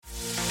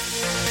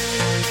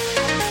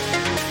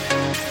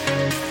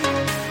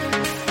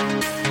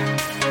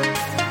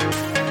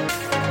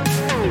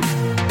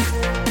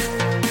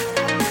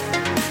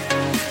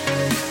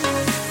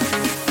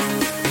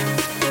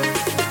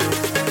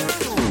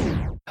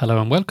Hello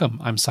and welcome.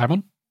 I'm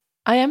Simon.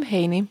 I am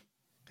Heini.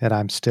 And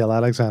I'm still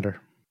Alexander.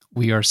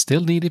 We are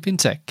still knee deep in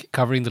tech,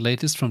 covering the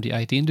latest from the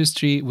IT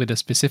industry with a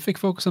specific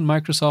focus on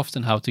Microsoft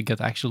and how to get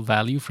actual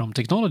value from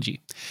technology.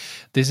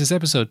 This is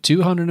episode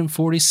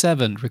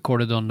 247,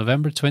 recorded on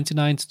November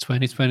 29th,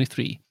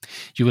 2023.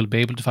 You will be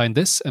able to find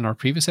this and our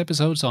previous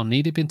episodes on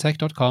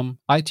kneedeepintech.com,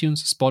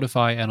 iTunes,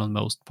 Spotify, and on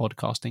most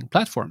podcasting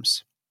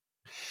platforms.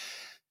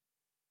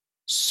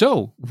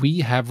 So, we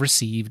have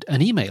received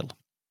an email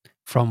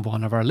from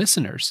one of our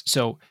listeners.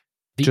 So,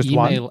 the Just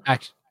email...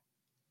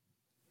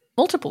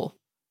 Multiple,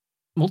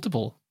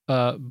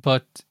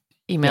 but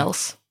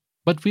emails. Yeah.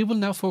 But we will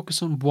now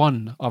focus on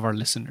one of our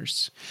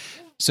listeners.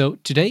 So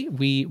today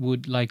we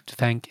would like to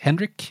thank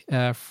Henrik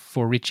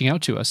for reaching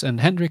out to us.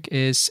 And Henrik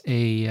is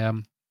a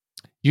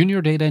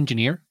junior data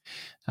engineer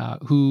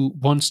who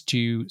wants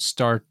to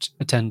start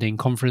attending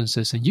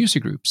conferences and user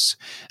groups.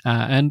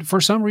 And for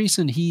some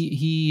reason,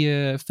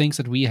 he thinks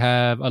that we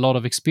have a lot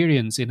of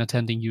experience in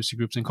attending user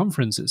groups and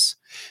conferences.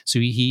 So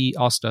he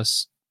asked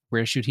us,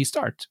 where should he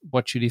start?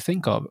 What should he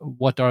think of?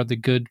 What are the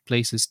good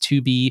places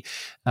to be?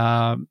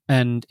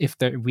 And if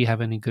we have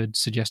any good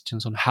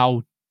suggestions on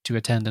how to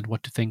attend and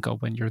what to think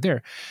of when you're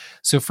there.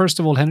 So first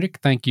of all, Henrik,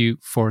 thank you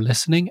for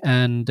listening.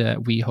 And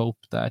we hope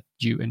that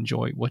you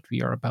enjoy what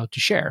we are about to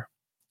share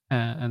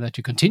and that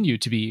you continue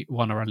to be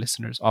one of our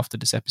listeners after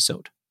this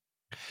episode.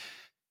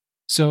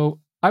 So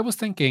I was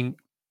thinking,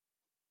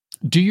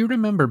 do you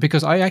remember,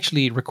 because I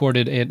actually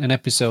recorded an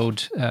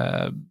episode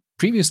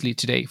previously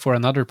today for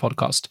another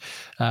podcast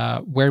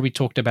where we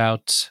talked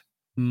about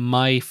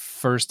my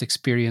first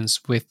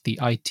experience with the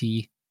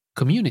IT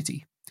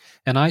community.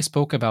 And I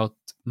spoke about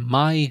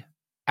my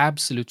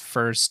absolute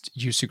first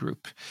user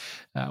group,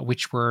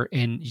 which were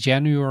in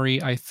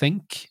January, I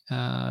think,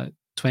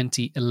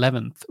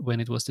 2011, when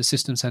it was the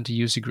System Center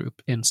user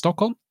group in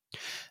Stockholm.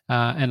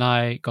 And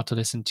I got to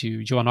listen to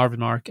Johan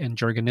Arvemark and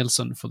Jörgen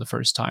Nilsson for the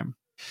first time.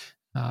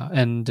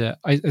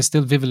 I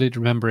still vividly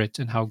remember it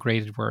and how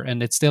great it were.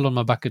 And it's still on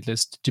my bucket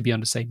list to be on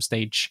the same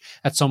stage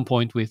at some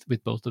point with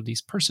both of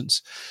these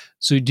persons.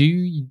 So do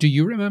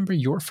you remember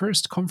your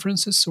first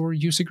conferences or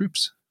user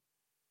groups?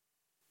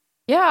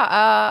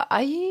 Yeah,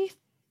 I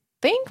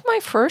think my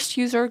first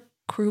user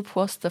group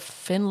was the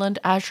Finland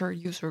Azure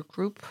user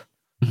group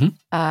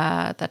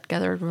that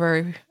gathered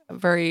very,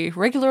 very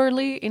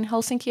regularly in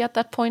Helsinki at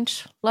that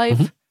point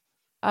live.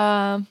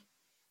 I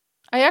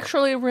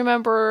actually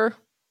remember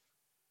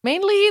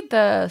mainly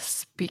the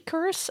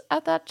speakers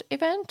at that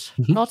event,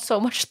 not so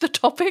much the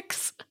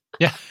topics.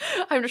 Yeah.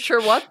 I'm not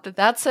sure what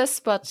that says,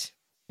 but,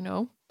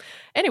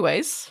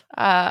 Anyways,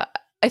 I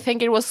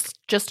think it was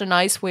just a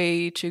nice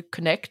way to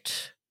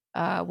connect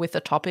with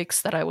the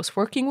topics that I was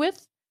working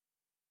with.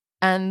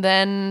 And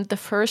then the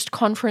first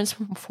conference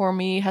for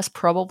me has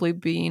probably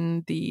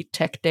been the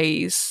Tech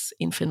Days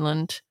in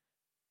Finland,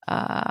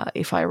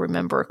 if I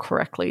remember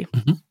correctly.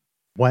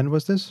 When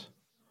was this?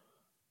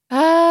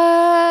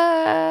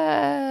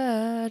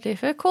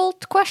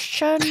 Difficult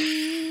question.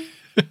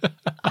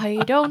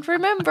 I don't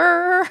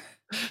remember.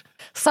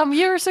 Some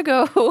years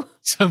ago.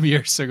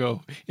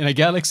 In a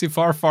galaxy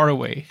far, far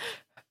away.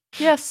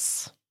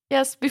 Yes,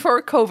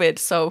 before COVID,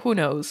 so who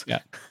knows?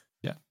 Yeah.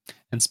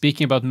 And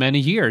speaking about many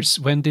years,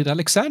 when did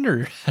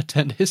Alexander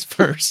attend his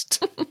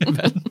first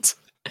event?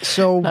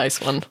 So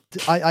nice one.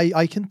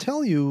 I can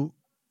tell you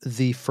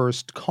the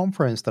first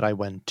conference that I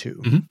went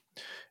to.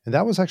 And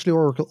that was actually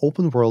Oracle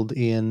Open World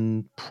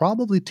in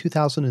probably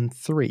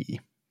 2003.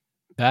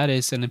 That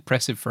is an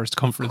impressive first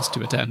conference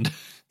to attend.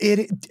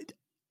 It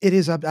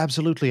is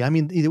absolutely. I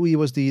mean, it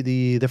was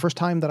the first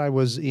time that I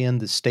was in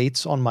the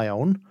States on my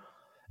own.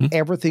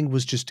 Everything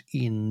was just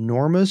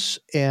enormous,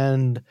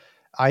 and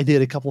I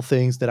did a couple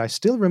things that I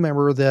still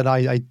remember that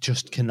I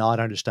just cannot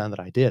understand that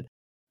I did.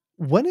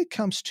 When it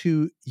comes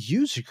to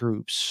user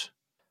groups,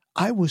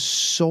 I was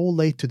so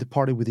late to the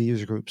party with the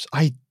user groups.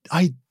 I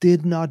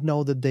did not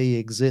know that they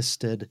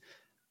existed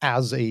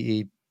as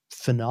a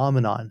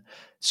phenomenon.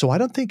 So I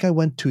don't think I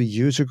went to a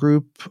user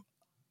group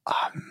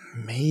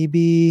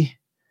maybe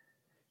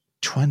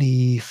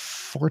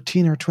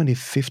 2014 or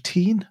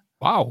 2015.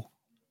 Wow.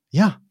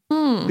 Yeah.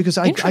 Because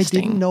I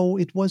didn't know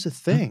it was a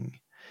thing.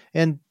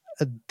 And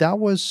that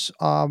was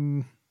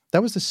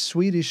the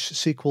Swedish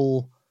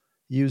SQL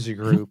user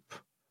group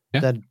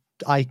that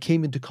I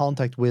came into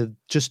contact with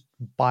just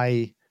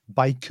by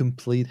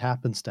complete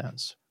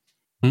happenstance.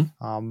 And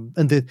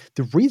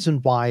the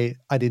reason why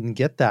I didn't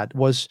get that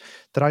was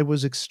that I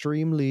was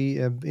extremely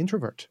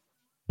introvert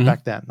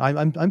back then.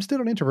 I'm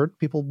still an introvert.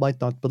 People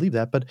might not believe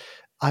that, but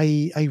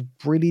I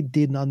really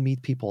did not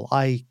meet people.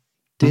 I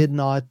did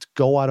not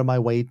go out of my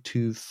way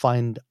to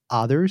find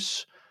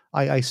others.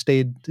 I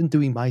stayed in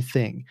doing my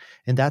thing,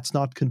 and that's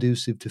not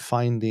conducive to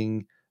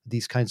finding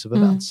these kinds of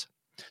events.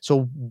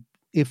 So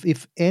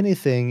if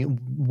anything,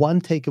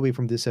 one takeaway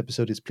from this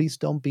episode is please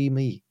don't be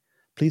me.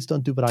 Please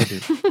don't do what I do,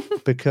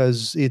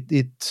 because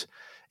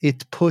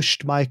it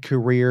pushed my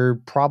career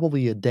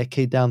probably a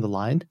decade down the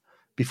line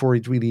before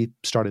it really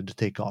started to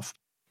take off.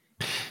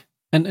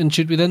 And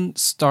should we then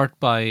start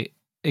by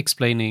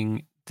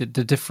explaining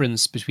the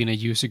difference between a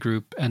user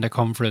group and a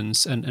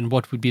conference, and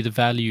what would be the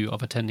value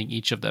of attending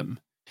each of them.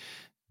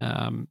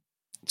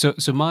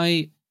 So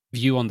my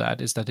view on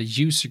that is that a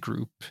user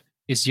group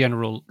is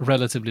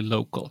relatively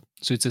local.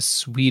 So it's a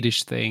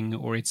Swedish thing,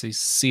 or it's a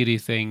city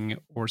thing,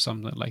 or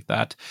something like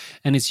that,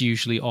 and it's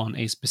usually on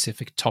a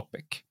specific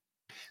topic.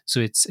 So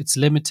it's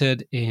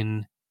limited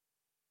in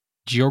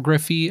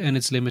geography, and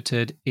it's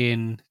limited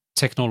in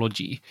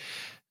technology,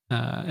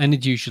 and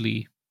it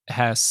usually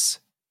has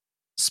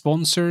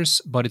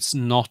sponsors, but it's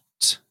not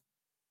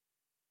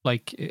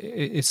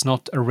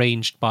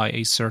arranged by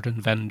a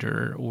certain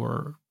vendor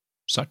or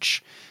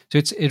such. So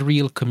it's a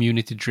real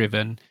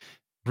community-driven,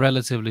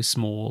 relatively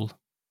small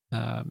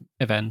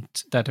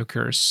event that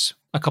occurs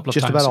a couple of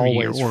times a year. Just about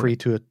always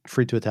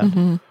free to attend.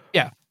 Mm-hmm.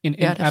 Yeah, in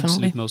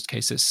absolute most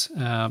cases.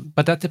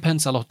 But that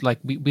depends a lot. Like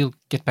we'll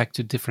get back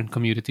to different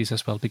communities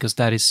as well, because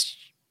that is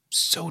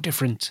so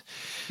different.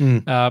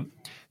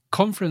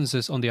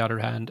 Conferences, on the other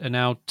hand, and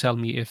now tell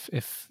me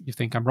if you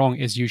think I'm wrong,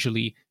 is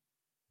usually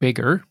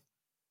bigger.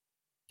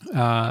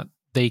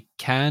 They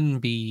can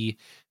be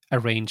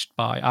arranged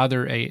by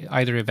either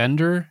a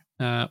vendor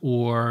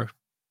or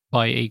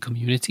by a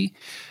community,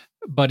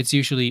 but it's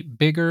usually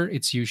bigger.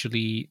 It's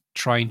usually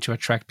trying to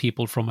attract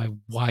people from a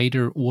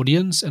wider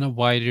audience and a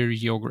wider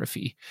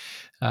geography.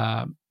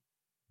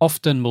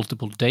 Often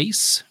multiple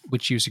days,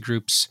 which user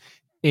groups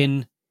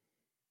in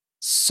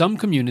some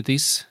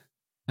communities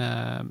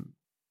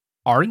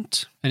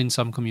aren't, and in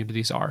some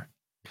communities are.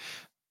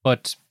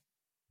 But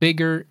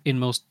bigger in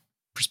most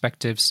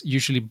perspectives,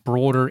 usually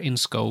broader in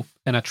scope,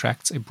 and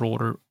attracts a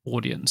broader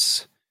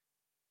audience.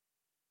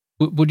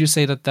 Would you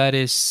say that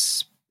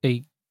is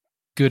a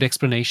good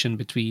explanation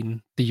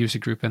between the user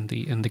group and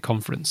the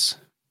conference?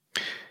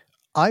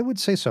 I would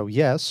say so,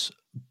 yes.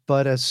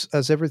 But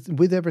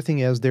with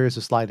everything else, there is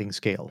a sliding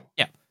scale.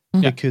 Yeah.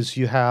 Because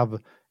you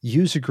have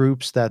user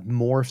groups that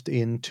morphed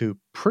into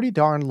pretty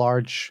darn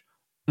large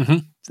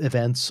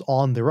events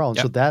on their own.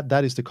 Yeah. So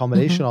that is the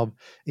combination of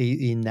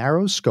a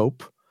narrow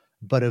scope,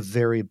 but a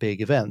very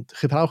big event.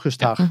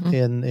 Gebruikersdag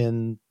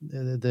in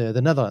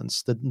the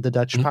Netherlands, the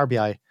Dutch Power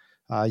BI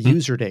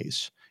user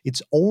days.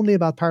 It's only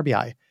about Power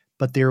BI,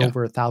 but there are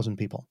over 1,000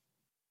 people.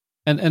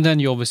 And then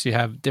you obviously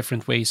have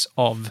different ways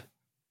of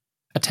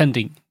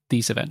attending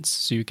these events.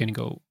 So you can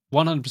go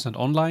 100%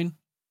 online,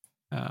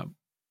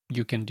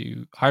 you can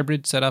do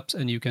hybrid setups,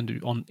 and you can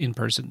do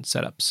in-person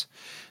setups.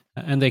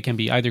 And they can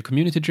be either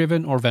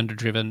community-driven or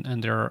vendor-driven,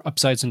 and there are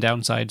upsides and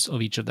downsides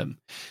of each of them.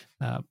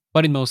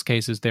 But in most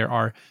cases, there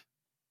are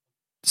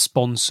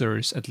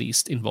sponsors at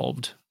least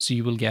involved. So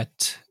you will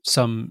get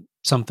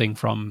something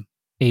from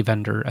a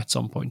vendor at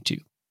some point too.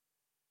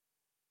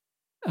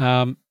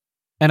 And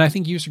I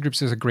think user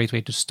groups is a great way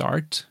to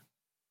start,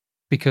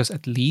 because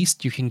at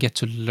least you can get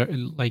to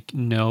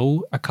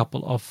know a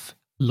couple of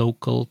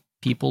local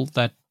people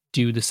that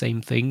do the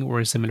same thing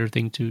or a similar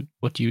thing to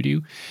what you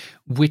do,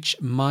 which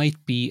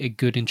might be a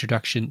good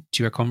introduction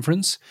to a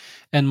conference,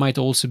 and might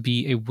also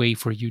be a way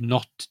for you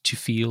not to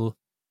feel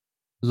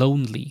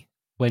lonely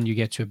when you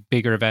get to a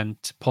bigger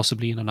event,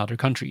 possibly in another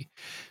country.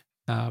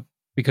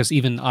 Because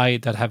even I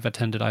that have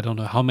attended, I don't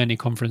know how many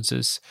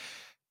conferences,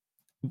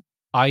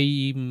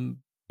 in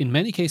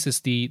many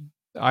cases,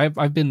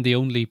 I've been the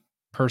only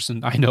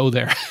person I know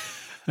there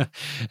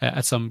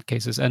at some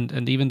cases.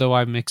 And even though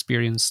I'm an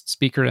experienced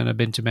speaker and I've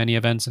been to many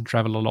events and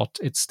travel a lot,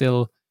 it's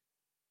still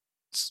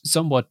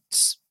somewhat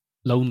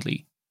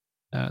lonely.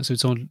 So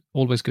it's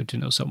always good to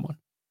know someone.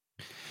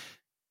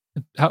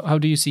 How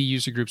do you see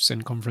user groups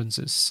and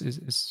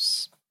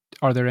conferences?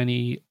 Are there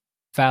any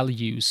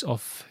values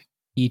of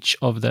each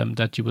of them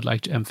that you would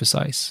like to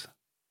emphasize?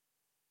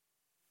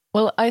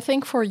 Well, I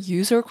think for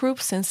user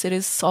groups, since it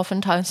is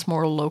oftentimes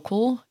more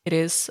local, it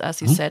is,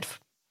 as you said,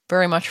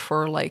 very much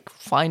for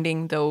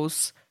finding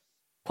those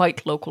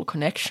quite local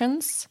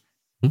connections.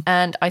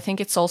 And I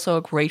think it's also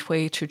a great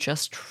way to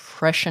just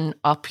freshen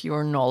up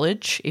your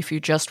knowledge if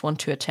you just want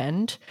to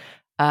attend,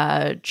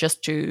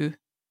 just to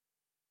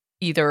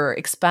either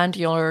expand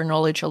your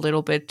knowledge a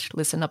little bit,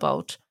 listen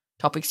about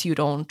topics you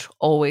don't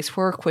always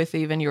work with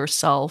even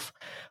yourself,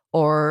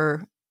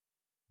 or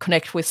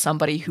connect with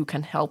somebody who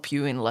can help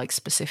you in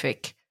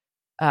specific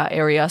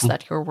areas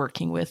that you're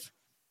working with.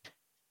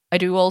 I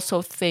do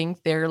also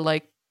think they're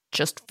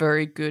just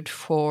very good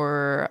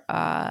for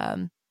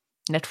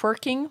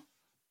networking,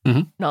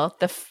 not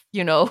the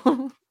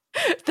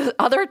the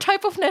other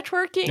type of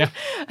networking,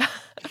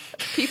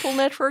 people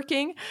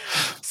networking.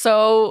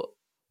 So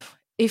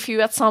if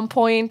you at some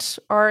point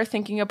are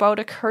thinking about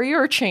a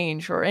career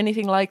change or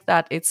anything like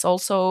that, it's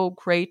also a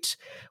great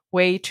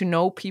way to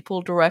know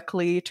people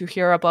directly, to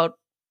hear about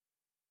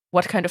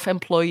what kind of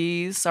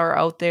employees are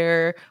out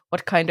there,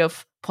 what kind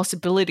of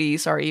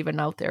possibilities are even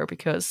out there,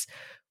 because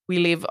we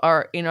live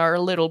in our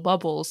little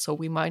bubbles, so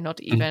we might not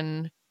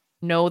even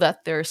know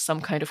that there's some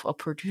kind of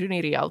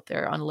opportunity out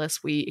there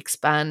unless we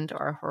expand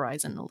our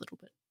horizon a little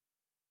bit.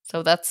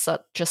 So that's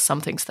just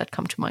some things that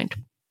come to mind.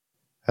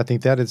 I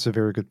think that is a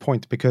very good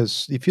point,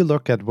 because if you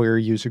look at where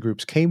user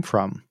groups came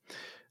from,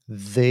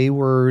 they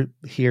were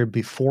here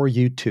before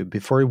YouTube,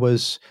 before it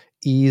was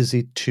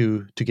easy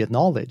to get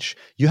knowledge.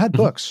 You had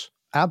books.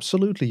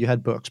 Absolutely, you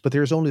had books, but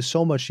there's only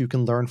so much you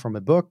can learn from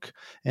a book.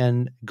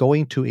 And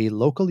going to a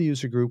local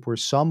user group where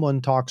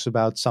someone talks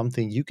about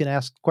something, you can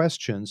ask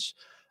questions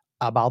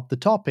about the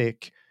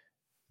topic.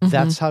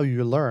 That's how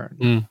you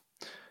learn.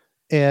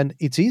 And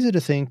it's easy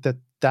to think that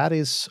that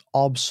is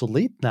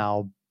obsolete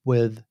now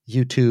with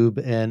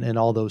YouTube and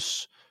all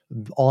those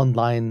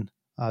online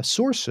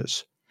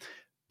sources.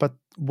 But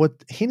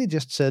what Henny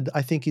just said,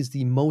 I think, is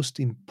the most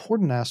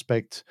important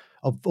aspect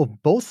of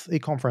both a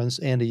conference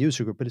and a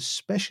user group, but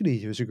especially a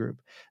user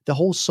group. The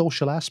whole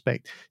social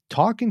aspect,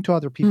 talking to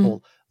other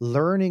people,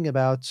 learning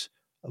about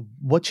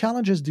what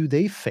challenges do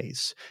they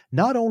face,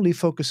 not only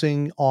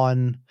focusing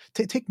on,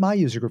 take my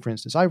user group, for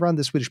instance. I run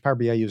the Swedish Power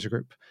BI user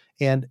group,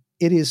 and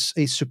it is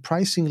a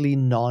surprisingly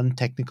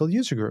non-technical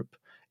user group.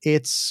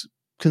 It's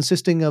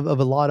consisting of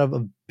a lot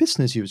of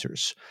business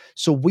users.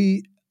 So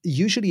we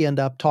usually end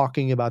up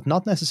talking about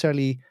not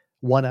necessarily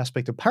one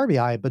aspect of Power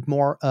BI, but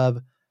more of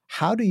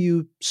how do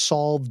you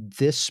solve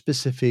this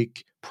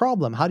specific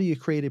problem? How do you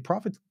create a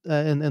profit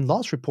and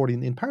loss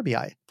reporting in Power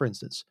BI, for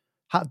instance?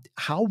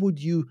 How would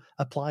you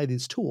apply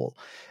this tool?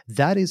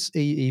 That is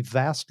a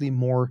vastly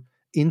more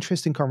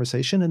interesting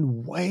conversation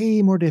and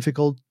way more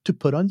difficult to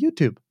put on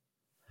YouTube.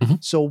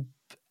 So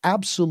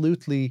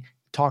absolutely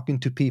talking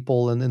to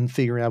people and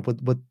figuring out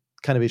what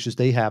kind of issues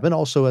they have. And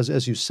also,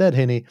 as you said,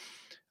 Henny,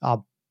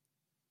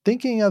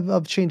 thinking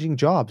of changing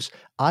jobs.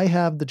 I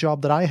have the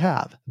job that I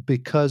have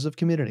because of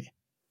community.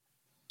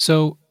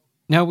 So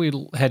now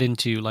we'll head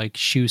into like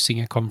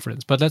choosing a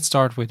conference, but let's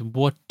start with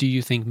what do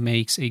you think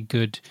makes a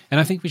good, and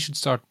I think we should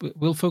start,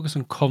 we'll focus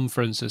on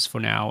conferences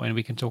for now, and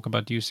we can talk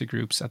about user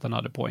groups at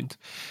another point.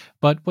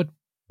 But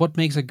what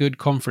makes a good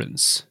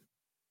conference?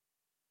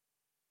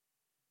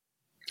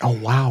 Oh,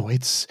 wow.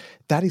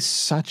 That is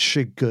such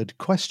a good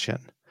question.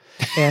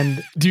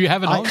 And do you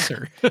have an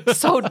answer?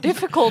 So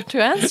difficult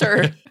to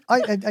answer.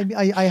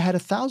 I had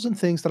 1,000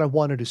 things that I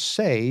wanted to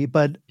say,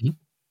 but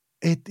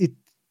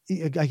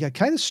I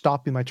kind of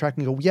stopped in my track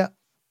and go, yeah,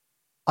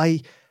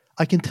 I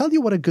can tell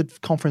you what a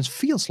good conference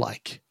feels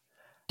like.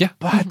 Yeah.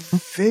 But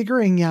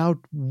figuring out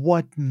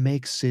what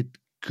makes it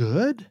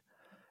good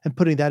and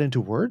putting that into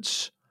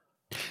words,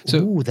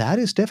 that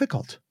is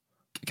difficult.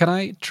 Can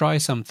I try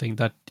something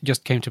that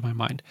just came to my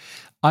mind?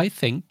 I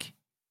think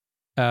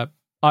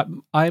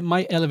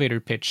my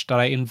elevator pitch that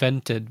I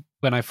invented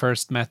when I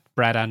first met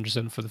Brad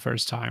Anderson for the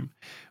first time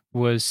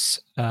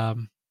was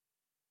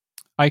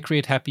I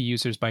create happy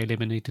users by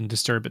eliminating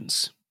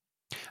disturbance.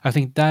 I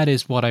think that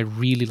is what I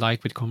really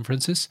like with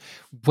conferences.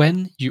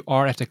 When you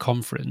are at a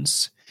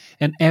conference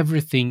and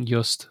everything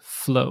just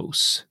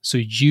flows, so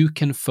you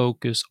can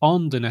focus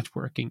on the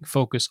networking,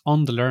 focus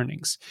on the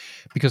learnings.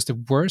 Because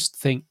the worst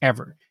thing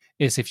ever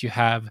is if you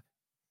have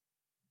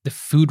the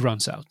food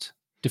runs out.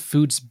 The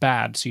food's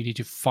bad, so you need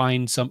to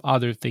find some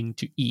other thing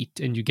to eat,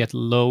 and you get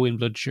low in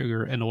blood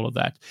sugar and all of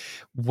that.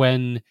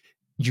 When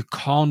you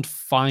can't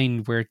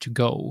find where to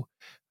go,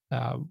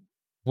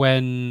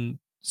 when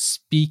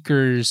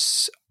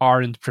speakers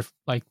aren't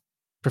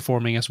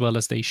performing as well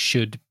as they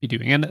should be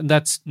doing, and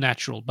that's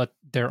natural, but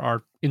there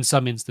are, in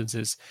some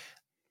instances,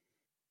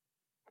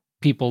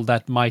 people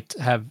that might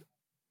have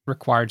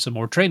required some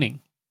more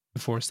training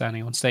before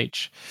standing on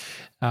stage.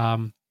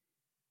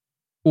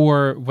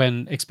 Or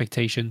when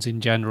expectations in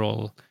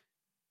general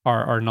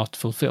are not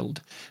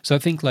fulfilled. So I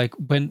think I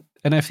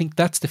think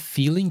that's the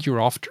feeling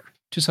you're after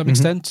to some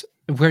extent,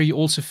 where you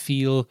also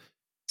feel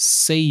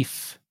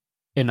safe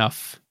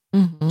enough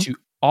to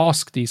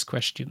ask these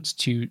questions,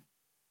 to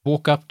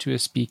walk up to a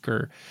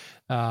speaker.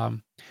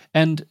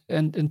 And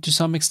to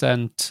some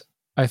extent,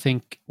 I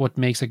think what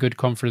makes a good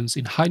conference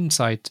in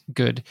hindsight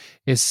good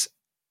is,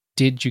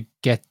 did you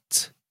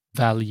get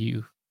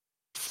value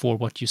for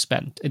what you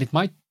spent? And it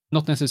might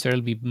not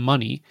necessarily be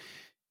money,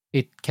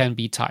 it can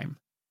be time.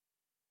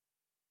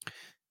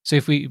 So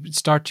if we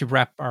start to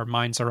wrap our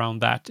minds around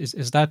that,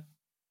 is that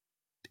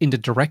in the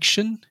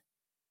direction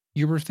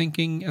you were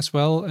thinking as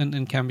well?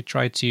 And can we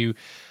try to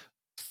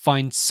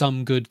find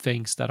some good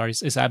things that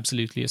is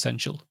absolutely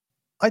essential?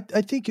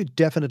 I think you're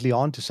definitely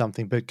onto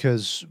something,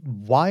 because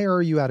why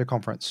are you at a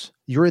conference?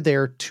 You're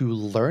there to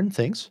learn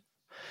things.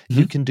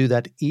 You can do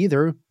that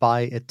either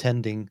by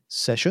attending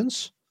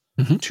sessions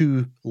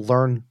to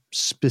learn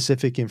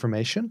specific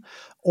information,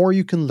 or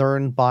you can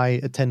learn by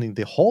attending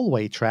the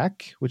hallway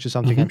track, which is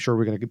something I'm sure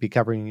we're going to be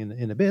covering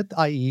in a bit,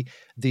 i.e.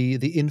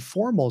 the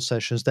informal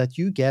sessions that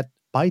you get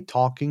by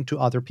talking to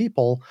other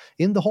people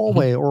in the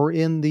hallway or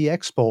in the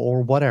expo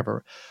or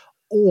whatever.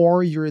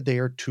 Or you're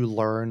there to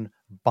learn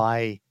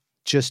by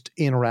just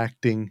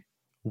interacting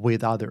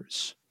with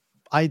others.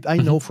 I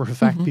know for a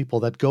fact people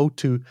that go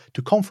to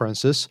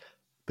conferences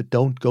but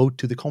don't go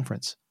to the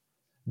conference.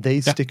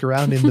 They stick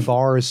around in the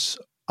bars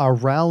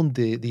around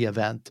the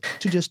event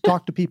to just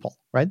talk to people,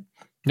 right?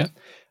 Yeah.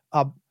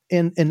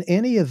 In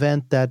any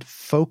event that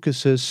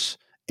focuses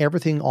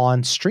everything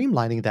on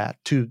streamlining that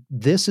to,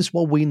 this is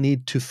what we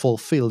need to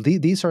fulfill.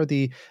 These are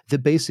the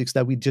basics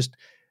that we just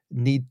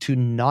need to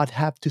not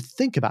have to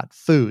think about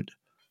food,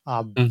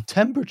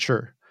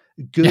 temperature,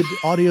 good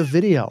audio,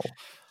 video,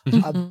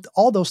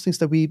 all those things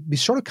that we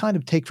sort of kind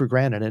of take for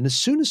granted. And as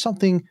soon as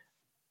something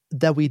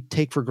that we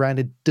take for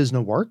granted does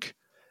not work,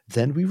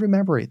 then we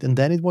remember it. And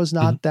then it was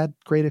not that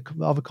great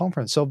of a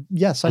conference. So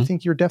yes, I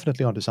think you're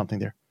definitely onto something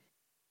there.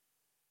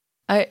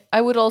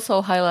 I would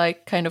also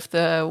highlight kind of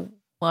the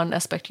one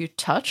aspect you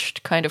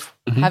touched, kind of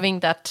having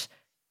that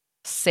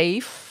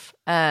safe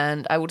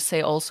and I would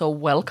say also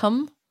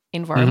welcome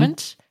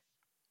environment.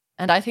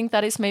 And I think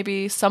that is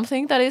maybe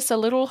something that is a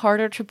little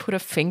harder to put a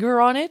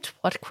finger on it,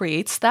 what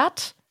creates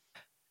that.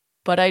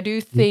 But I do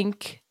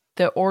think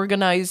the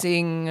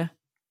organizing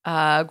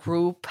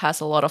group has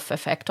a lot of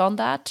effect on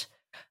that.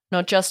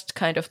 Not just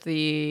kind of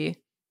the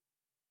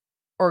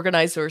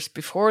organizers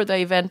before the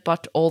event,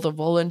 but all the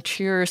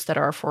volunteers that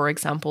are, for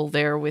example,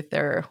 there with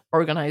their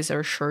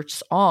organizer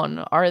shirts on.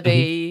 Are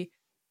they,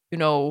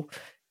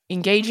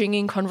 engaging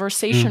in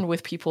conversation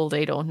with people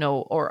they don't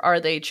know? Or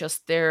are they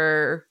just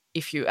there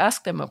if you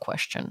ask them a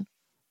question?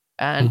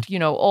 And,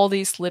 all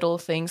these little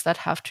things that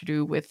have to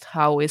do with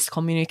how is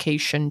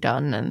communication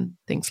done and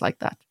things like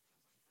that.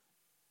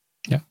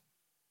 Yeah.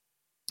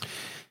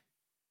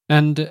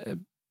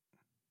 And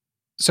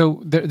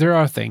so there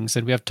are things,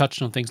 and we have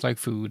touched on things like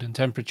food and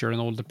temperature and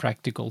all the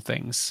practical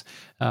things.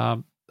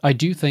 I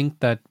do think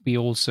that we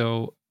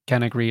also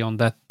can agree on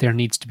that there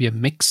needs to be a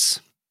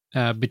mix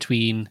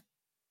between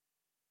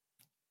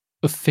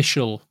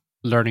official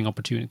learning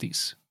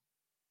opportunities,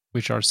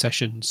 which are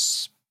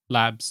sessions,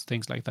 labs,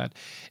 things like that,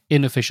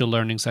 unofficial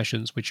learning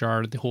sessions, which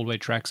are the hallway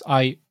tracks.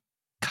 I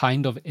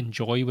kind of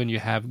enjoy when you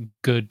have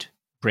good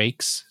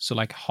breaks, so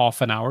like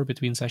half an hour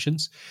between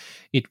sessions.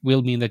 It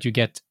will mean that you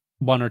get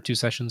 1 or 2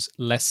 sessions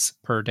less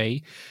per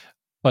day,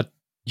 but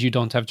you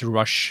don't have to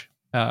rush.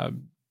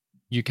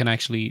 You can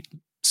actually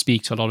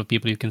speak to a lot of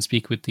people. You can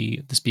speak with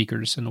the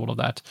speakers and all of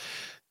that.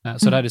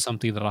 So that is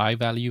something that I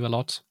value a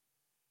lot.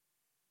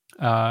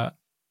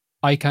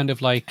 I kind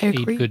of like a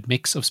good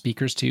mix of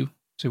speakers too,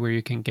 so where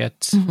you can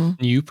get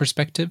new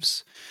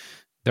perspectives.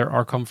 There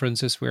are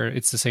conferences where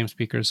it's the same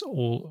speakers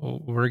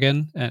all over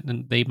again,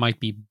 and they might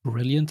be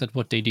brilliant at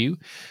what they do,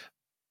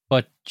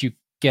 but you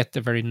get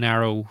a very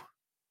narrow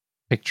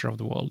picture of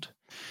the world.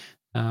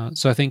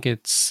 So I think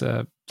it's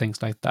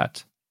things like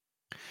that.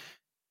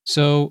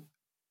 So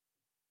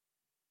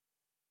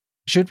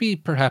should we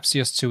perhaps,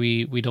 just so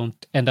we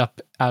don't end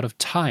up out of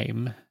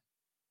time,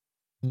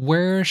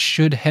 where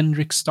should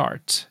Henrik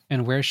start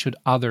and where should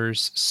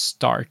others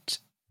start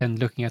and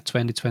looking at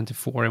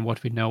 2024 and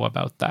what we know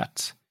about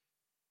that?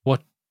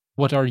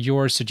 What are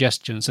your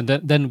suggestions? And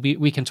then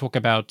we can talk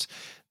about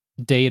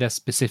data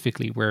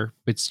specifically, where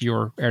it's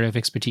your area of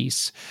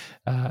expertise.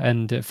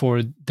 And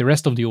for the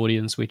rest of the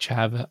audience, which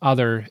have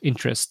other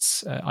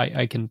interests,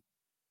 I can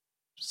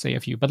say a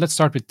few. But let's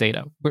start with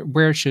data.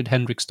 Where should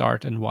Henrik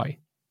start and why?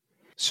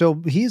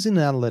 So he's in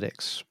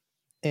analytics,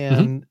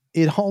 and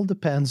it all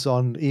depends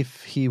on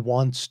if he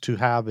wants to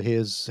have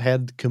his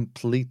head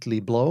completely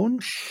blown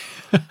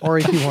or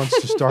if he wants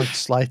to start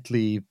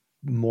slightly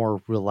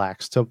more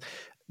relaxed. So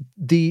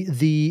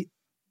the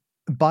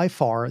by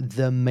far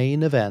the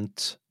main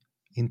event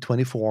in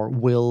 24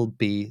 will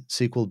be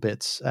SQL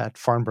Bits at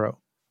Farnborough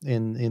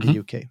in the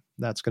UK.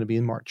 That's going to be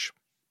in March.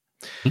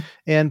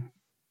 And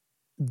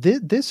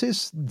this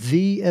is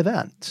the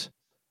event.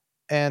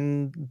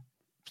 And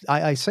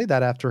I say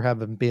that after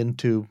having been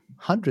to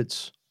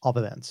hundreds of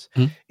events.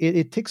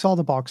 It ticks all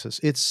the boxes.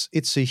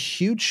 It's a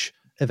huge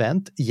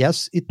event.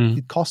 Yes,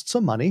 it costs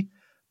some money,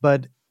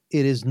 but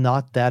it is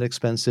not that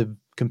expensive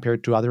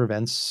compared to other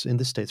events in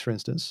the States, for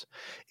instance.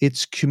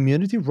 It's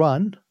community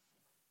run.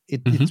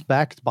 It's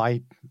backed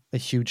by a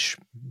huge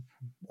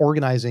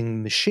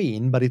organizing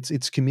machine, but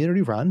it's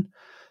community run.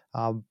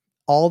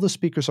 All the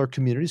speakers are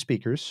community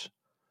speakers.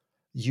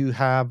 You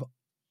have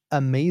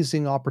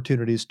amazing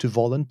opportunities to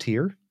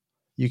volunteer.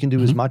 You can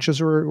do as much as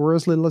or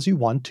as little as you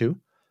want to,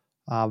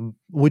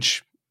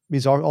 which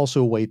is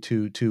also a way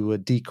to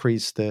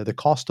decrease the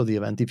cost of the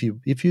event. If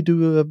you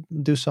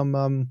do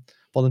some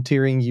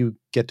volunteering, you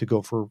get to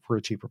go for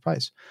a cheaper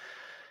price,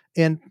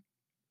 and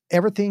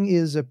everything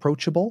is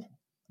approachable.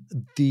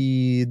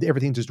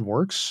 Everything just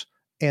works,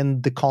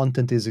 and the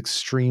content is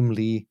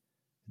extremely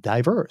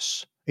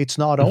diverse. It's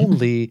not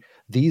only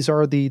these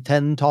are the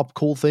 10 top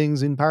cool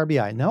things in Power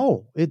BI.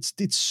 No, it's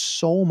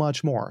so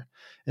much more.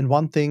 And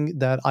one thing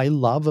that I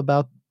love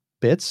about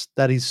Bits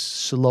that is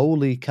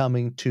slowly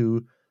coming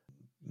to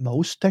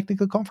most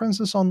technical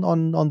conferences on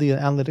the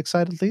analytics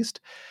side, at least,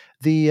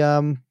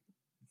 the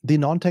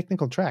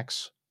non-technical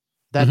tracks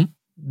that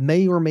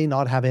may or may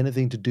not have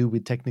anything to do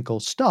with technical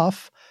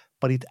stuff,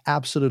 but it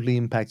absolutely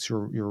impacts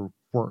your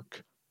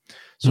work.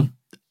 So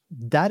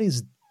that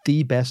is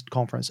the best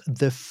conference.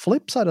 The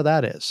flip side of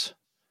that is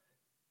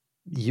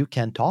you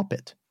can top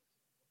it.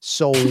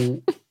 So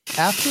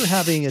after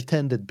having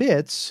attended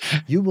Bits,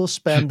 you will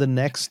spend the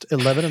next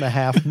 11 and a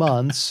half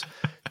months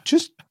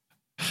just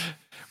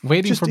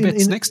waiting for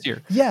Bits next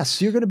year.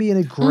 Yes, you're going to be in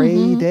a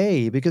gray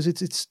day because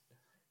it's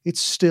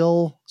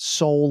still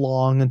so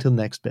long until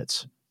next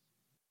Bits.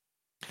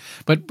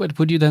 But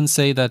would you then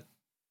say that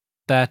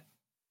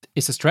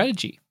is a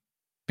strategy?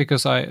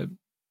 Because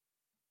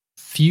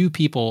few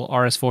people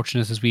are as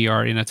fortunate as we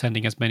are in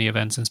attending as many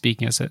events and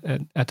speaking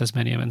at as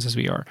many events as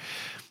we are.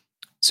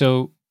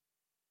 So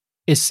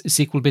is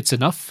SQL Bits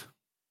enough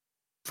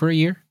for a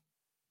year?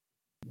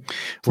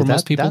 For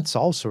most people? That's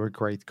also a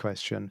great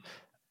question.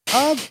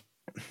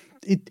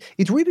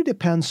 It really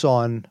depends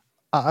on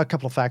a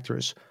couple of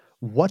factors.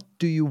 What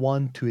do you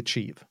want to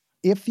achieve?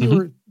 If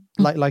you're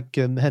like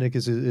Henrik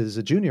is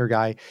a junior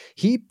guy,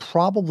 he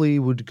probably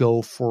would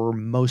go for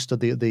most of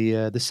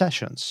the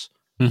sessions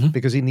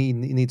because he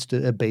needs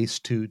a base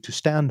to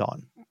stand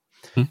on.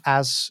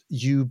 As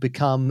you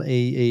become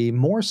a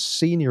more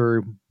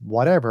senior,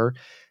 whatever,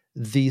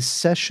 these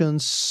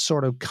sessions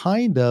sort of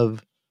kind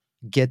of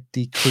get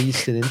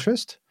decreased in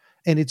interest,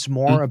 and it's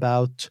more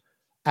about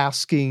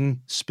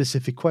asking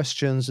specific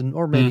questions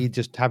or maybe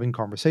just having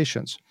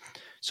conversations.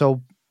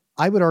 So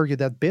I would argue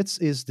that Bits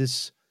is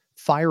this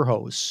fire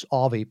hose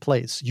of a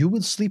place. You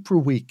will sleep for a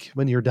week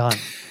when you're done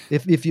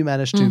if you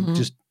manage to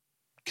just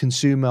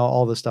consume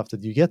all the stuff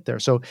that you get there.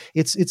 So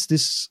it's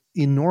this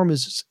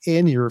enormous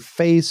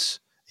in-your-face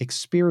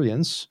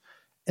experience,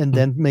 and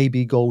then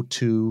maybe go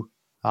to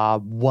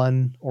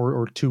one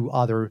or two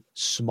other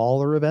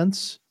smaller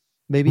events.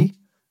 Maybe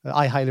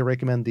I highly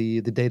recommend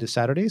the Data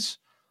Saturdays.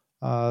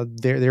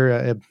 They're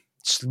a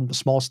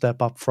small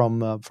step up from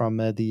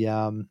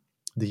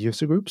the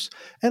user groups,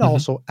 and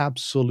also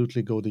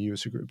absolutely go to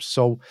user groups.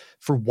 So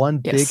for one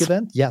big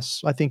event,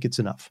 yes, I think it's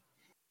enough.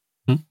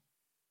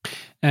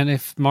 And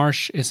if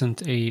March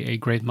isn't a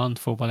great month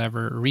for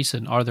whatever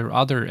reason, are there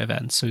other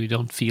events so you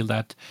don't feel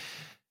that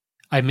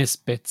I miss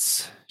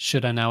Bits?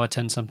 Should I now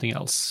attend something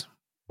else?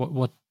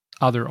 What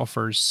other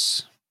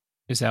offers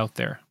is out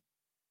there?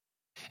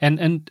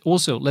 And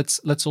also let's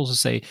also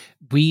say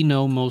we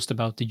know most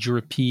about the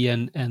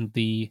European and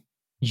the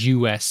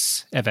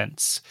US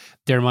events.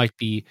 There might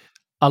be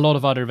a lot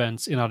of other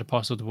events in other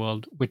parts of the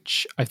world,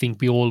 which I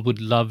think we all would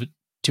love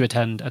to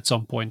attend at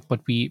some point, but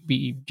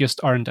we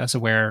just aren't as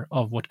aware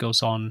of what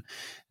goes on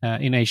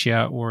in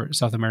Asia or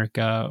South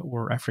America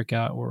or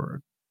Africa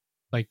or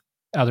like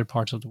other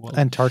parts of the world.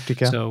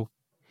 Antarctica. So,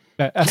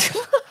 yes,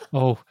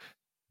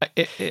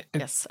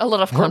 a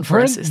lot of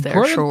conferences there.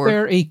 Weren't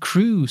there a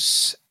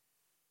cruise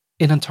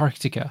in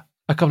Antarctica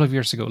a couple of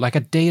years ago, like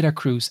a data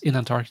cruise in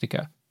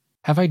Antarctica?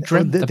 Have I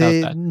dreamt about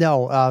that?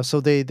 No.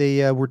 So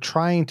they were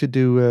trying to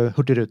do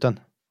Hurtigruten.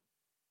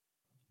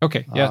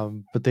 Okay, yeah.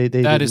 But they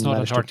that is not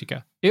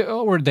Antarctica.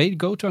 Or they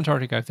go to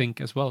Antarctica, I think,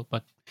 as well.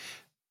 But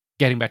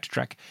getting back to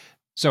track.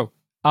 So,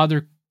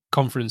 other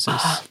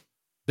conferences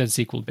than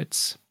SQL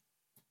Bits.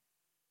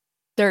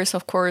 There's,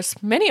 of course,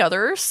 many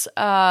others.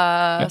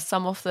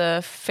 Some of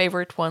the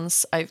favorite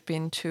ones I've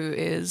been to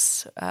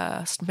is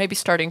maybe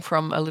starting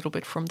from a little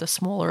bit from the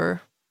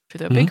smaller to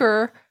the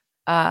bigger.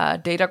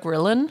 Data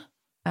Grillen,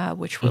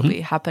 which will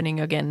be happening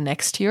again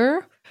next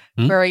year.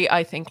 Very,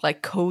 I think,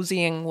 like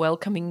cozy and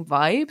welcoming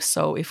vibe.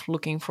 So if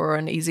looking for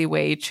an easy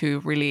way to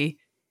really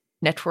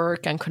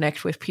network and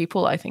connect with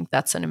people, I think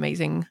that's an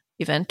amazing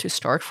event to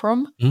start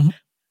from.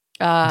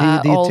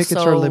 The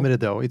tickets are limited,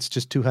 though. It's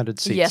just 200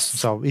 seats. Yes.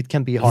 So it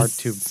can be hard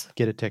to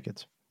get a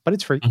ticket. But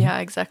it's free. Yeah,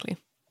 exactly.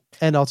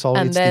 And also,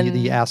 it's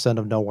the ass end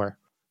of nowhere.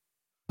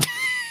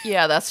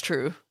 Yeah, that's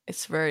true.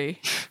 It's very,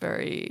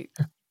 very...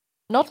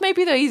 not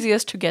maybe the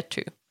easiest to get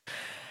to.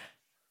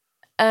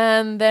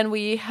 And then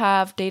we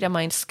have Data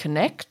Minds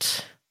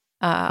Connect.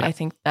 I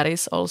think that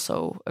is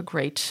also a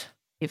great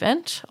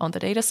event on the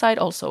data side.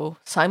 Also,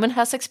 Simon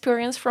has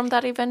experience from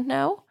that event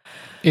now.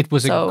 It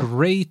was a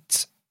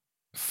great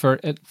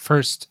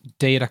first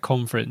data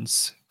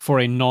conference for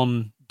a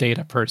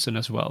non-data person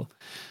as well.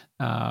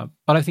 But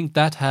I think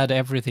that had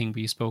everything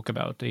we spoke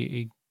about.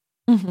 A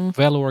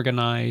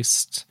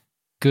well-organized,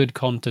 good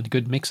content,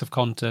 good mix of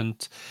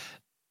content.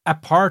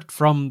 Apart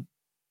from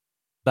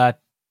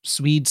that,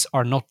 Swedes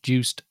are not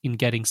used in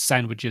getting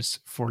sandwiches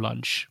for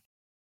lunch.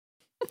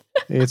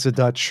 It's a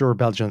Dutch or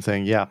Belgian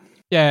thing, yeah.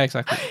 Yeah,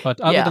 exactly. But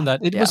other than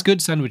that, it was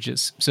good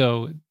sandwiches.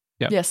 So,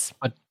 yeah. Yes.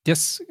 But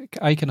yes,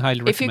 I can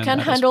highly recommend if you can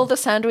handle the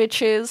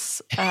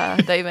sandwiches,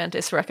 the event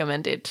is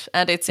recommended.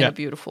 And it's in a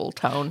beautiful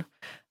town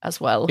as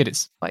well. It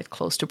is. Quite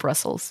close to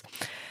Brussels.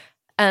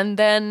 And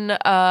then...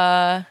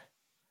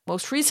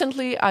 most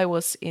recently, I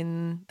was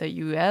in the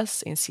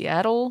US, in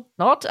Seattle,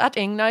 not at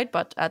Ignite,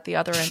 but at the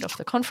other end of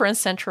the conference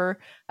center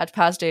at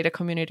Past Data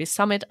Community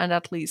Summit. And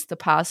at least the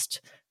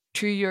past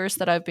 2 years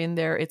that I've been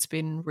there, it's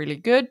been really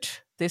good.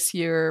 This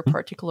year,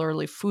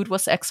 particularly, food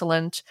was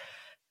excellent.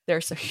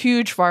 There's a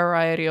huge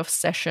variety of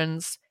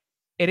sessions.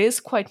 It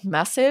is quite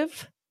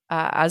massive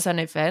as an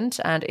event,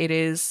 and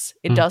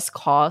it does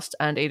cost,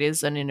 and it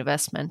is an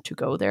investment to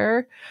go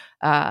there.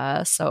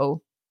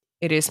 So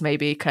it is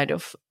maybe kind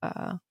of...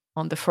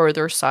 on the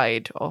further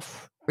side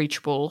of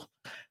reachable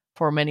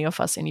for many of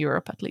us in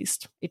Europe, at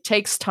least. It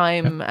takes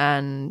time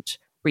and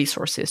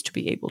resources to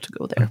be able to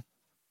go there.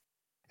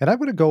 And I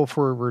would go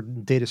for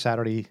Data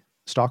Saturday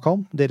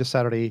Stockholm, Data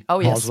Saturday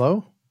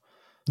Oslo.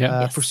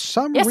 Yeah. For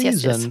some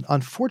reason,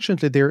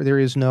 unfortunately, there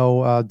is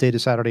no Data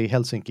Saturday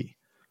Helsinki.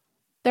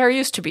 There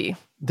used to be.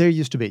 There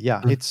used to be,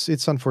 yeah.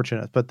 It's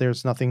unfortunate, but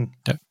there's nothing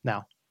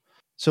now.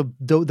 So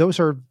those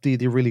are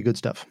the really good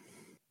stuff.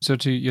 So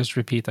to just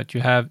repeat that,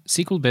 you have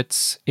SQL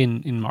Bits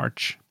in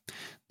March.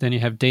 Then you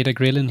have Data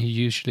Grillen, who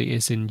usually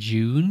is in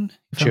June,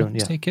 if I'm not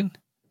mistaken.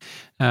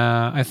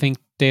 I think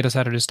Data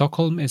Saturday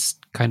Stockholm is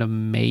kind of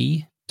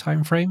May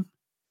timeframe.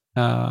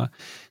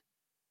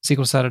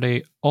 SQL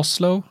Saturday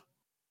Oslo.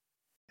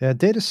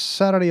 Data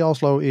Saturday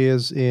Oslo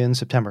is in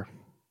September.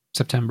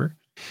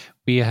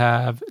 We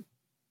have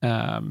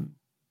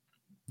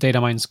Data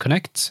Mines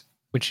Connect,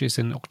 which is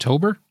in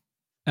October.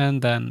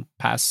 And then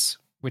PASS,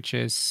 which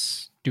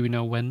is, do we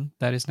know when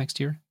that is next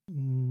year?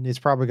 It's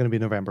probably going to be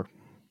November.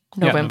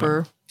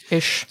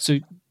 November-ish. So,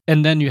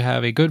 and then you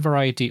have a good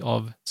variety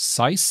of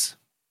size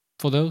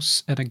for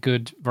those, and a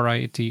good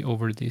variety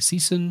over the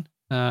season,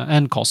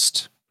 and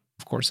cost,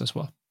 of course, as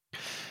well.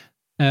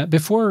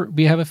 Before,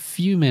 we have a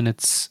few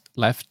minutes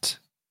left.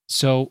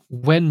 So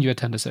when you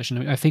attend a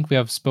session, I think we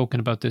have spoken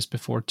about this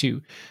before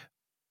too.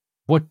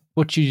 What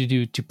should you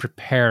do to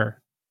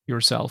prepare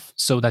yourself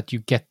so that you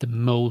get the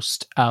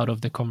most out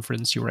of the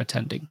conference you're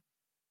attending?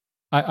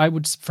 I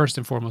would first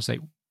and foremost say,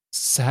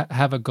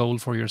 have a goal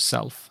for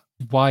yourself.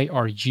 Why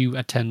are you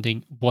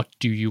attending? What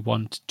do you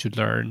want to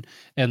learn?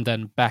 And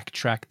then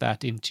backtrack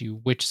that into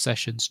which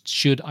sessions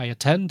should I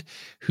attend?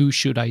 Who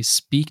should I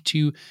speak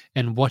to?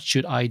 And what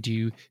should I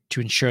do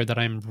to ensure that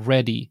I'm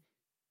ready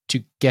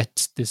to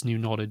get this new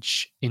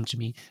knowledge into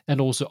me?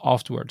 And also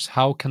afterwards,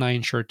 how can I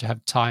ensure to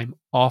have time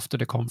after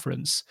the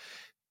conference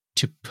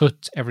to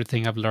put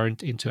everything I've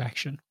learned into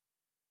action?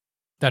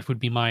 That would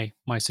be my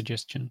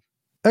suggestion.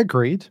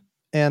 Agreed.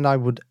 And I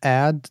would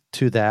add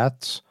to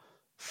that,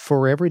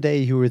 for every day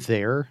you were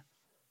there,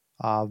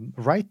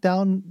 write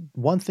down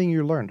one thing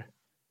you learned.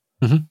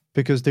 Mm-hmm.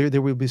 Because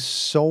there will be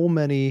so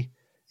many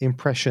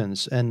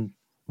impressions. And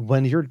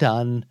when you're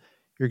done,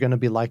 you're going to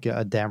be like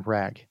a damp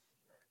rag.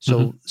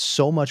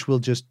 So much will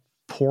just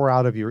pour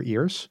out of your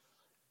ears.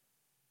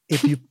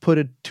 If you put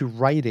it to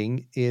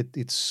writing,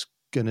 it's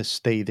going to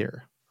stay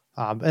there.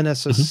 And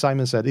as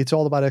Simon said, it's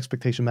all about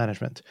expectation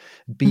management.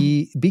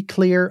 Be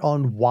clear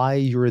on why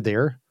you're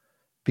there.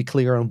 Be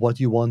clear on what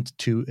you want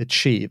to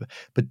achieve,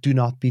 but do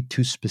not be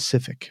too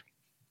specific.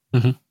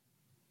 Mm-hmm.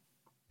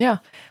 Yeah,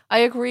 I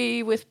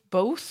agree with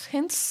both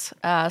hints.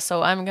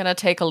 So I'm going to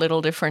take a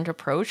little different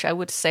approach. I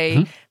would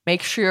say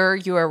make sure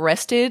you are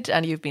rested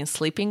and you've been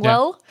sleeping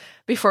well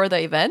before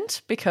the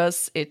event,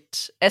 because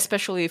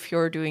especially if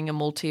you're doing a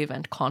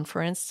multi-event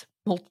conference,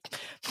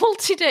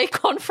 multi-day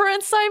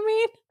conference, I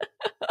mean,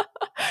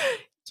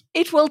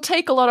 it will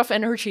take a lot of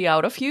energy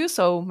out of you.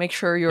 So make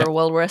sure you're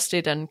well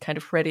rested and kind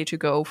of ready to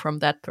go from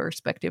that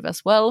perspective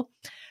as well.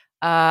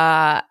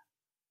 And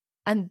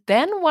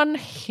then one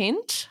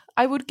hint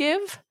I would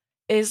give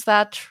is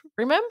that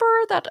remember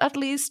that at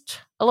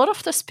least a lot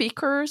of the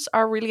speakers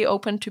are really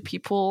open to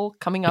people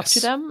coming up to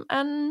them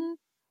and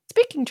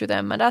speaking to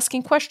them and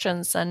asking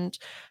questions and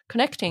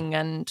connecting.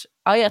 And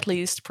I at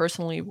least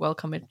personally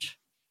welcome it.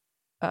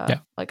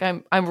 Like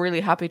I'm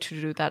really happy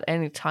to do that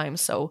anytime.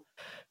 So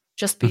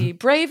just be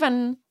brave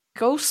and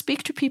go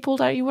speak to people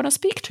that you want to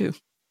speak to.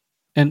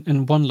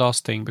 And one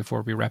last thing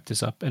before we wrap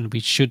this up, and we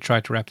should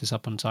try to wrap this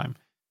up on time.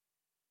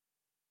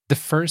 The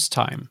first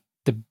time,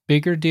 the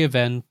bigger the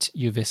event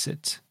you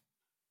visit,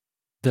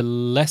 the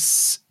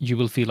less you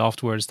will feel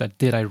afterwards that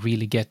did I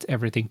really get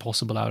everything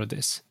possible out of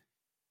this?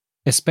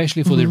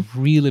 Especially for the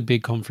really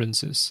big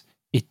conferences.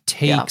 It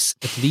takes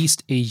at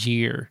least a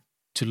year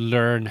to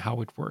learn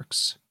how it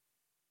works.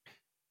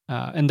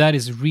 And that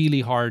is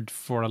really hard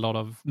for a lot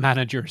of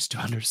managers to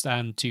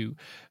understand too.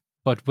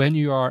 But when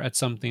you are at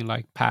something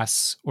like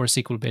PASS or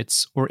SQL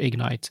Bits or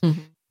Ignite,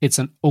 it's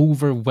an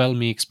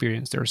overwhelming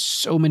experience. There are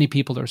so many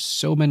people, there are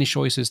so many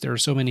choices, there are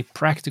so many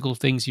practical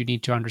things you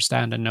need to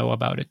understand and know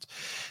about it.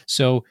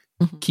 So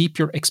keep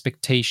your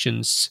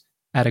expectations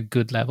at a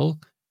good level.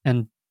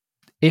 And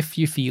if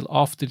you feel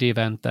after the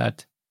event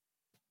that,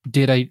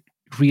 did I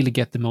really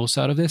get the most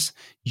out of this?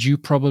 You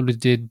probably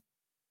did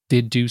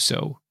do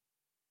so.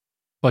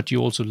 But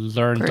you also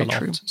learned a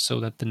lot, so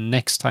that the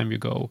next time you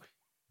go,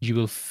 you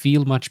will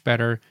feel much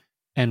better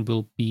and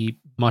will be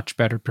much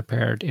better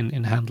prepared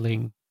in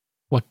handling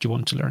what you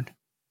want to learn.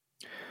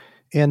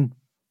 And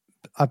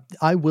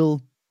I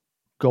will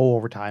go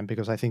over time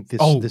because I think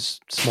this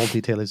small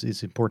detail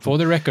is important. For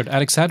the record,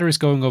 Alexander is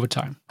going over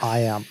time. I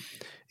am.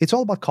 It's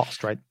all about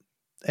cost, right?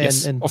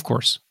 Yes, of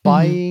course.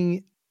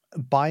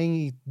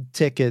 Buying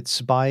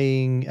tickets,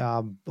 buying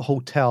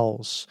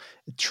hotels,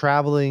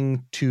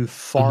 traveling to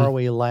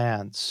faraway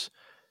lands,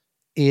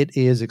 it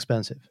is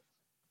expensive.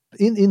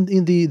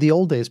 In the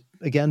old days,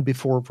 again,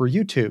 before for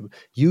YouTube,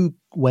 you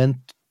went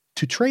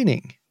to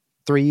training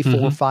 3,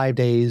 4, 5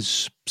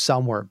 days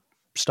somewhere,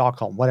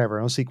 Stockholm, whatever,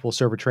 on SQL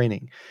Server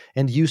training.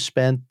 And you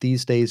spent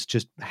these days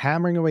just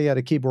hammering away at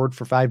a keyboard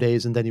for 5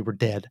 days, and then you were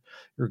dead.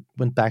 You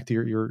went back to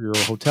your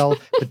hotel.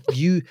 But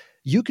you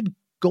could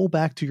go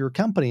back to your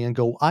company and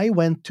go, I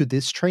went to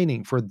this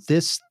training for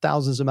this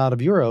thousands amount of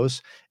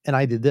euros and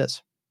I did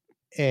this.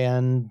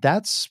 And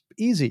that's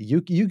easy.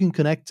 You can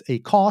connect a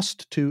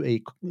cost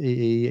to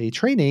a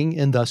training,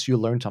 and thus you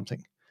learn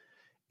something.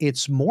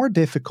 It's more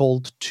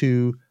difficult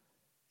to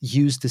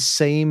use the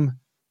same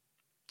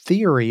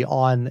theory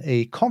on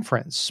a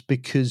conference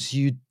because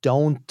you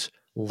don't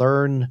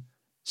learn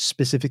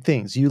specific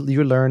things. You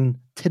learn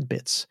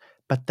tidbits.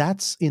 But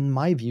that's, in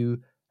my view,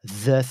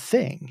 the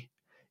thing.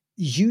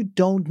 You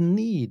don't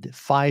need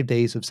 5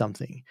 days of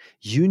something.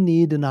 You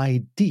need an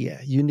idea.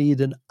 You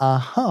need an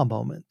aha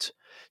moment.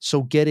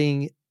 So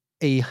getting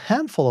a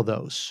handful of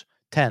those,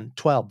 10,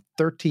 12,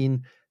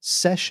 13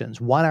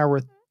 sessions, 1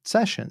 hour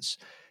sessions,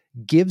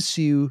 gives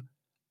you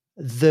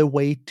the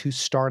way to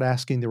start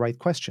asking the right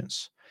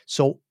questions.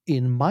 So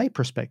in my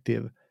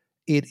perspective,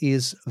 it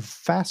is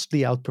vastly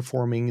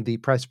outperforming the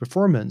price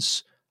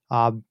performance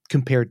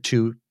compared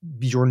to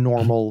your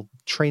normal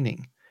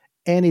training.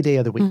 Any day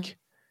of the week,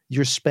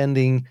 you're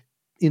spending,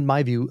 in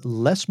my view,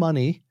 less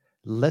money,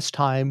 less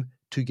time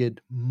to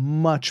get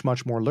much,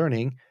 much more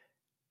learning.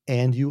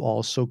 And you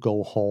also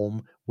go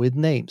home with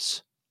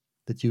names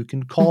that you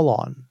can call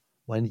on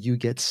when you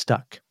get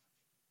stuck.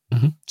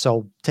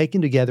 So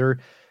taken together,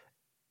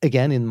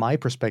 again, in my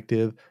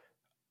perspective,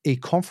 a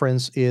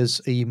conference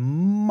is a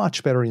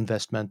much better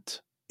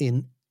investment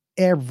in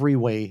every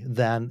way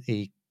than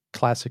a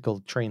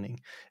classical training.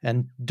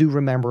 And do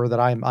remember that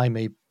I'm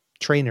a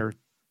trainer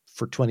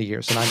for 20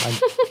 years, and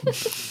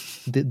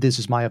this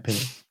is my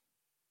opinion.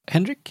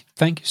 Henrik,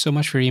 thank you so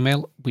much for your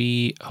email.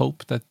 We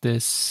hope that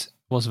this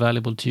was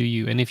valuable to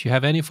you. And if you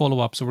have any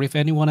follow-ups, or if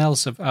anyone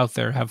else out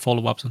there have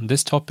follow-ups on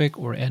this topic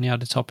or any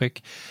other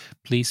topic,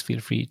 please feel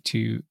free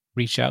to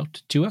reach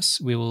out to us.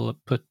 We will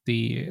put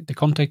the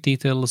contact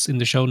details in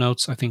the show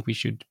notes. I think we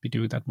should be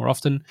doing that more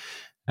often.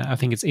 I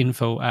think it's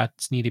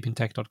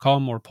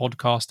info@kneedeepintech.com or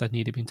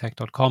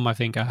podcast@kneedeepintech.com. I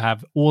think I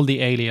have all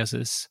the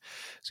aliases.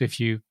 So if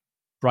you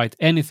write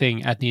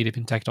anything at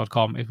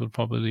kneedeepintech.com, it will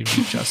probably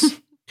reach us.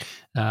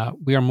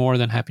 We are more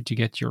than happy to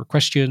get your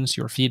questions,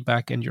 your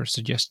feedback, and your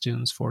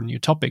suggestions for new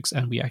topics.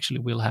 And we actually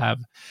will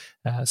have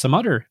some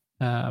other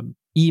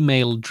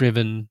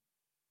email-driven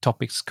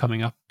topics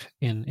coming up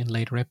in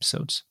later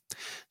episodes.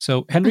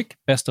 So, Henrik,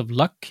 best of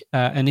luck.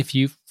 And if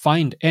you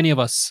find any of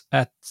us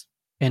at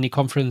any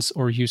conference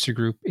or user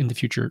group in the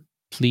future,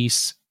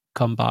 please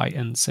come by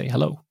and say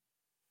hello.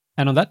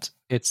 And on that,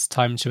 it's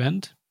time to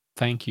end.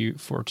 Thank you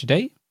for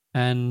today.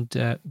 And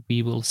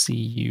we will see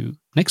you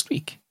next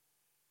week.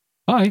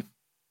 Bye.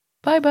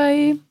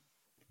 Bye-bye.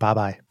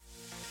 Bye-bye.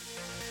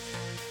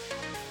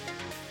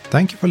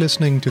 Thank you for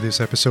listening to this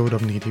episode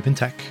of Knee Deep in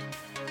Tech.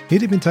 Knee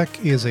Deep in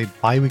Tech is a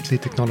bi-weekly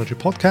technology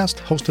podcast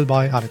hosted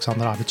by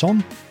Alexander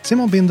Arvidsson,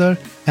 Simon Binder,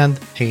 and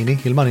Heini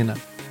Hilmarinen.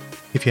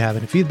 If you have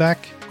any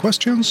feedback,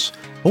 questions,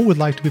 or would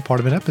like to be part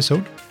of an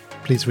episode,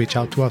 please reach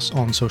out to us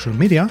on social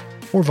media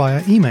or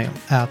via email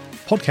at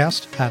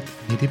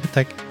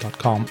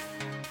podcast@kneedeepintech.com.